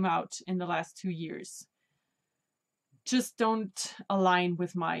that came out in the last 2 years just don't align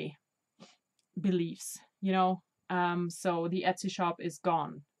with my beliefs, you know? So the Etsy shop is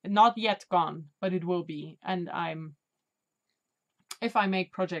gone. Not yet gone, but it will be. And if I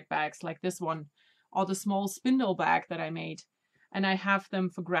make project bags like this one, or the small spindle bag that I made, and I have them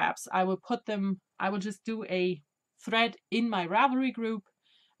for grabs, I will just do a thread in my Ravelry group,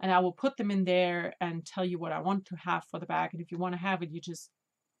 and I will put them in there and tell you what I want to have for the bag. And if you want to have it, you just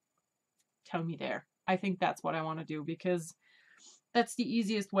tell me there. I think that's what I want to do because that's the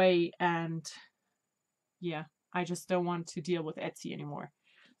easiest way. And yeah, I just don't want to deal with Etsy anymore.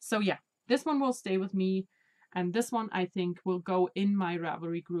 So yeah, this one will stay with me. And this one I think will go in my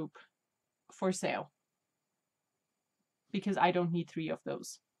Ravelry group for sale because I don't need 3 of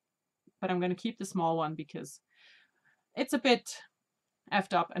those. But I'm going to keep the small one because it's a bit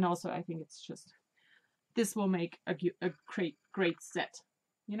effed up. And also I think it's just, this will make a great set,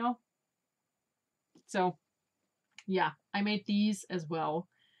 you know? So yeah, I made these as well.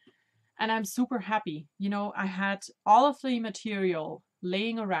 And I'm super happy. You know, I had all of the material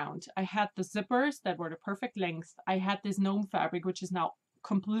laying around. I had the zippers that were the perfect length. I had this gnome fabric, which is now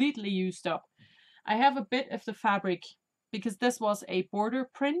completely used up. I have a bit of the fabric because this was a border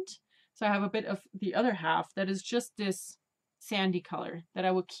print. So I have a bit of the other half that is just this sandy color that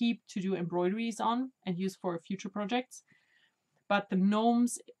I will keep to do embroideries on and use for future projects. But the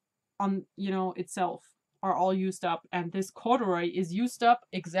gnomes on, you know, itself are all used up, and this corduroy is used up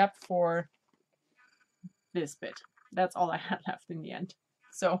except for this bit. That's all I had left in the end.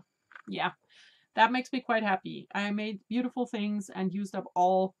 So yeah, that makes me quite happy. I made beautiful things and used up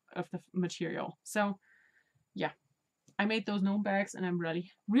all of the material. So yeah, I made those gnome bags and I'm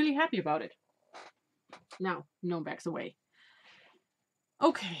really happy about it. Now, gnome bags away.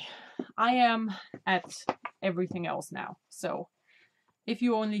 Okay, I am at everything else now. So if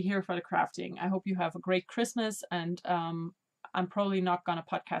you're only here for the crafting, I hope you have a great Christmas, and I'm probably not gonna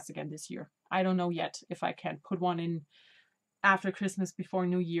podcast again this year. I don't know yet if I can put one in after Christmas before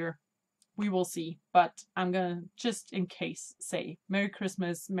New Year. We will see, but I'm gonna, just in case, say Merry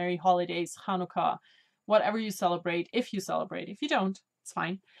Christmas, Merry Holidays, Hanukkah, whatever you celebrate, if you celebrate. If you don't, it's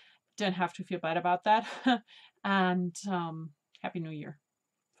fine. Don't have to feel bad about that. And Happy New Year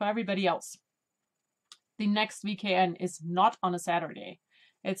for everybody else. The next VKN is not on a Saturday.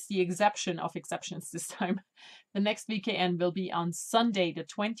 It's the exception of exceptions this time. The next VKN will be on Sunday, the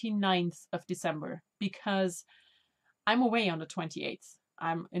 29th of December, because I'm away on the 28th.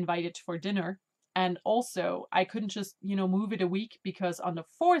 I'm invited for dinner. And also, I couldn't just, you know, move it a week because on the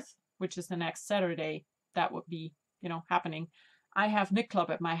 4th, which is the next Saturday, that would be, you know, happening. I have Knit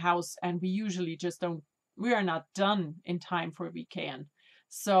Club at my house, and we usually just don't, we are not done in time for VKN.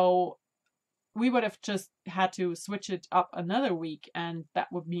 So we would have just had to switch it up another week, and that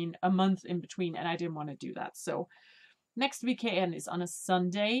would mean a month in between, and I didn't want to do that. So next weekend is on a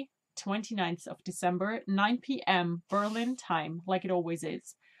Sunday, 29th of December, 9 p.m. Berlin time, like it always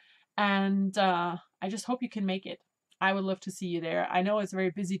is. And I just hope you can make it. I would love to see you there. I know it's a very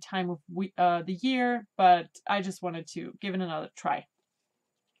busy time of the year, but I just wanted to give it another try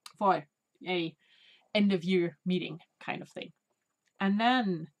for a end of year meeting kind of thing. And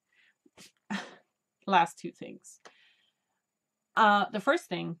then last two things. The first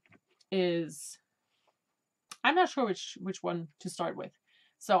thing is, I'm not sure which one to start with.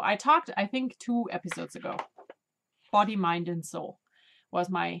 So I talked, I think 2 episodes ago, body, mind, and soul was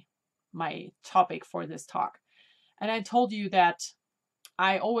my topic for this talk. And I told you that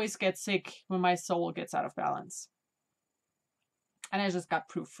I always get sick when my soul gets out of balance. And I just got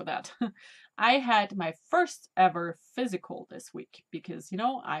proof for that. I had my first ever physical this week because, you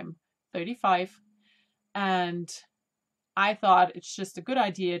know, I'm 35 and I thought it's just a good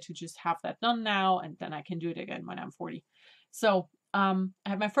idea to just have that done now, and then I can do it again when I'm 40. So I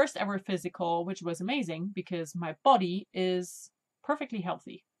had my first ever physical, which was amazing because my body is perfectly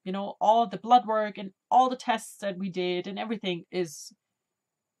healthy. You know, all the blood work and all the tests that we did and everything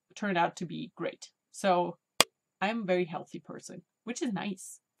turned out to be great. So I'm a very healthy person, which is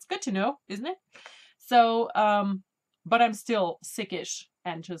nice. It's good to know, isn't it? So, but I'm still sickish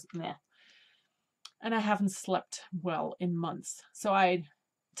and just meh. And I haven't slept well in months. So I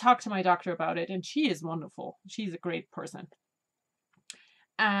talked to my doctor about it, and she is wonderful. She's a great person.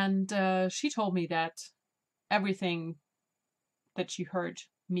 And she told me that everything that she heard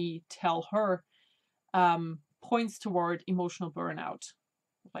me tell her points toward emotional burnout.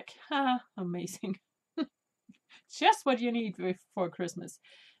 Like, amazing. Just what you need for Christmas.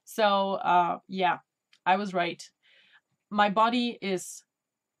 So, yeah, I was right. My body is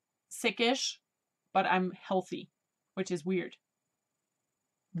sickish, but I'm healthy, which is weird.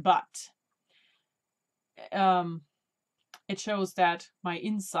 But it shows that my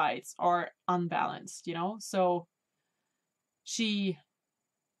insides are unbalanced, you know? So she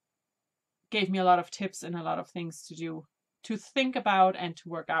gave me a lot of tips and a lot of things to do, to think about and to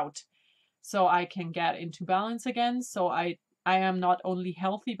work out so I can get into balance again. So I am not only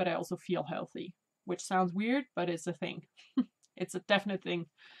healthy, but I also feel healthy, which sounds weird, but it's a thing. It's a definite thing.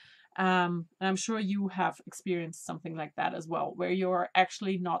 And I'm sure you have experienced something like that as well, where you're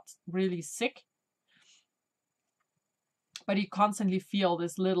actually not really sick, but you constantly feel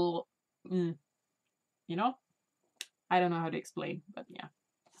this little, you know, I don't know how to explain, but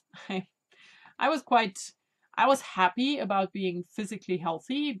yeah. I was happy about being physically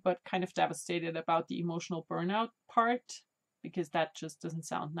healthy, but kind of devastated about the emotional burnout part, because that just doesn't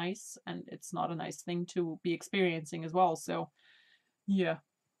sound nice, and it's not a nice thing to be experiencing as well. So yeah,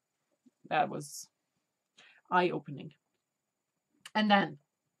 that was eye-opening. And then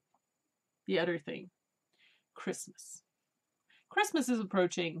the other thing, Christmas. Christmas is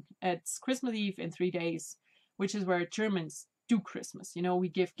approaching. It's Christmas Eve in 3 days, which is where Germans do Christmas. You know, we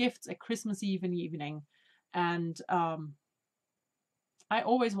give gifts at Christmas Eve in the evening. And I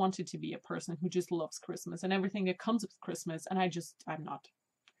always wanted to be a person who just loves Christmas and everything that comes with Christmas. And I'm not.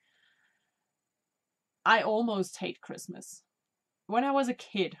 I almost hate Christmas. When I was a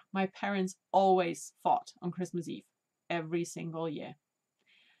kid, my parents always fought on Christmas Eve every single year.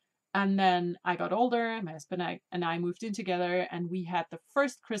 And then I got older, my husband and I moved in together, and we had the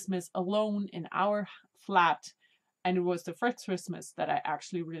first Christmas alone in our flat. And it was the first Christmas that I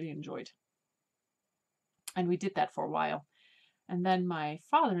actually really enjoyed. And we did that for a while. And then my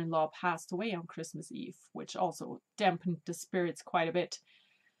father-in-law passed away on Christmas Eve, which also dampened the spirits quite a bit.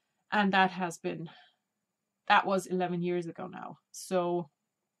 And that was 11 years ago now. So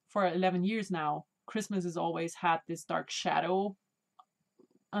for 11 years now, Christmas has always had this dark shadow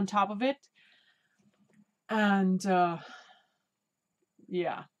on top of it. And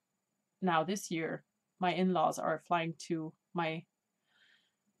yeah, now this year, my in-laws are flying to my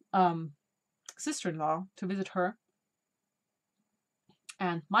sister-in-law to visit her.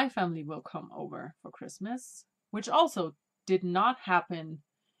 And my family will come over for Christmas, which also did not happen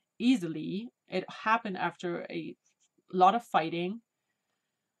easily. It happened after a lot of fighting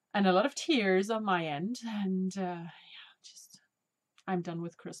and a lot of tears on my end. And yeah, I'm done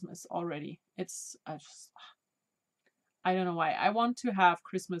with Christmas already. I don't know why. I want to have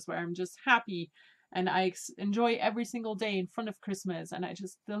Christmas where I'm just happy and I enjoy every single day in front of Christmas, and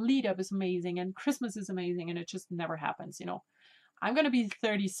the lead up is amazing and Christmas is amazing, and it just never happens, you know. I'm going to be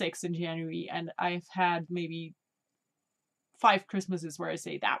 36 in January, and I've had maybe 5 Christmases where I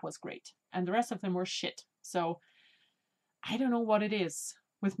say that was great, and the rest of them were shit. So I don't know what it is.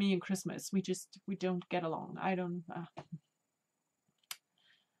 with me and Christmas. We don't get along.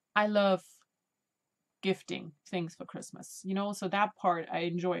 I love gifting things for Christmas, you know, so that part I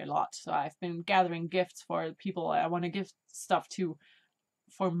enjoy a lot. So I've been gathering gifts for people I want to give stuff to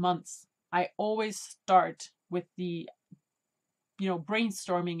for months. I always start with the, you know,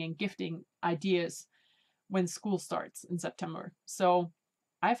 brainstorming and gifting ideas when school starts in September. So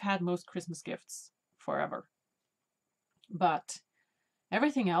I've had most Christmas gifts forever, but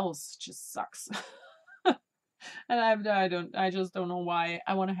everything else just sucks. And I just don't know why.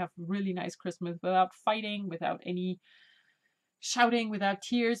 I want to have really nice Christmas without fighting, without any shouting, without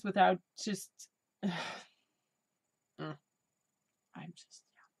tears, without just.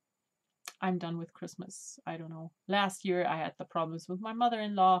 I'm done with Christmas. I don't know. Last year I had the problems with my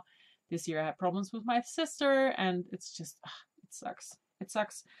mother-in-law. This year I had problems with my sister, and it's just, it sucks. It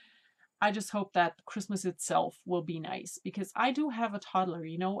sucks. I just hope that Christmas itself will be nice, because I do have a toddler,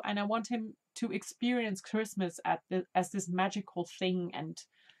 you know, and I want him to experience Christmas as this magical thing, and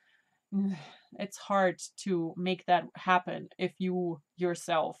it's hard to make that happen if you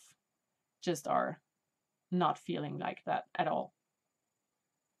yourself just are not feeling like that at all.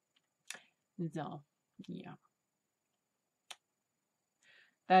 So, yeah.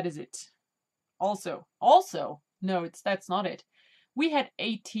 That is it. Also, no, that's not it. We had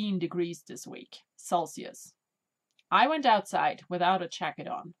 18 degrees this week, Celsius. I went outside without a jacket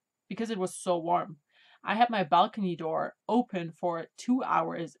on because it was so warm. I had my balcony door open for 2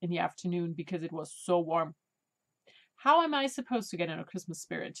 hours in the afternoon because it was so warm. How am I supposed to get in a Christmas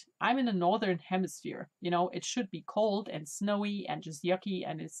spirit? I'm in the northern hemisphere. You know, it should be cold and snowy and just yucky,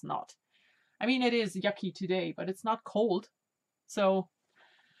 and it's not. I mean, it is yucky today, but it's not cold. So,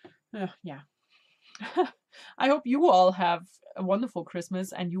 yeah. I hope you all have a wonderful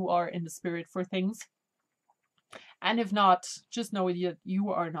Christmas and you are in the spirit for things. And if not, just know that you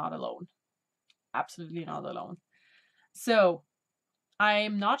are not alone. Absolutely not alone. So,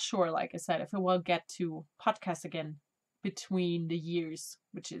 I'm not sure, like I said, if I will get to podcast again between the years,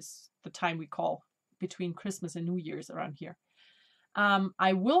 which is the time we call between Christmas and New Year's around here.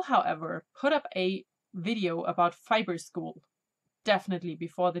 I will, however, put up a video about fiber school definitely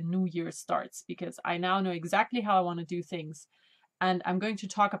before the new year starts, because I now know exactly how I want to do things, and I'm going to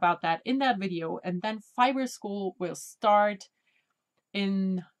talk about that in that video. And then fiber school will start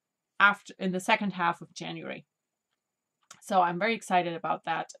in the second half of January. So I'm very excited about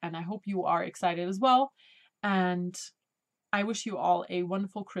that, and I hope you are excited as well. And I wish you all a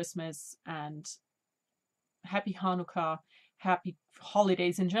wonderful Christmas and happy Hanukkah, happy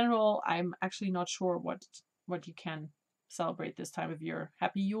holidays in general. I'm actually not sure what you can celebrate this time of year.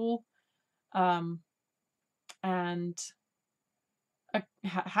 Happy Yule, and a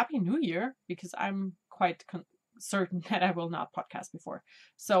happy New Year, because I'm quite certain that I will not podcast before.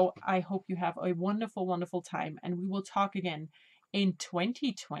 So I hope you have a wonderful, wonderful time, and we will talk again in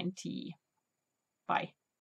 2020. Bye.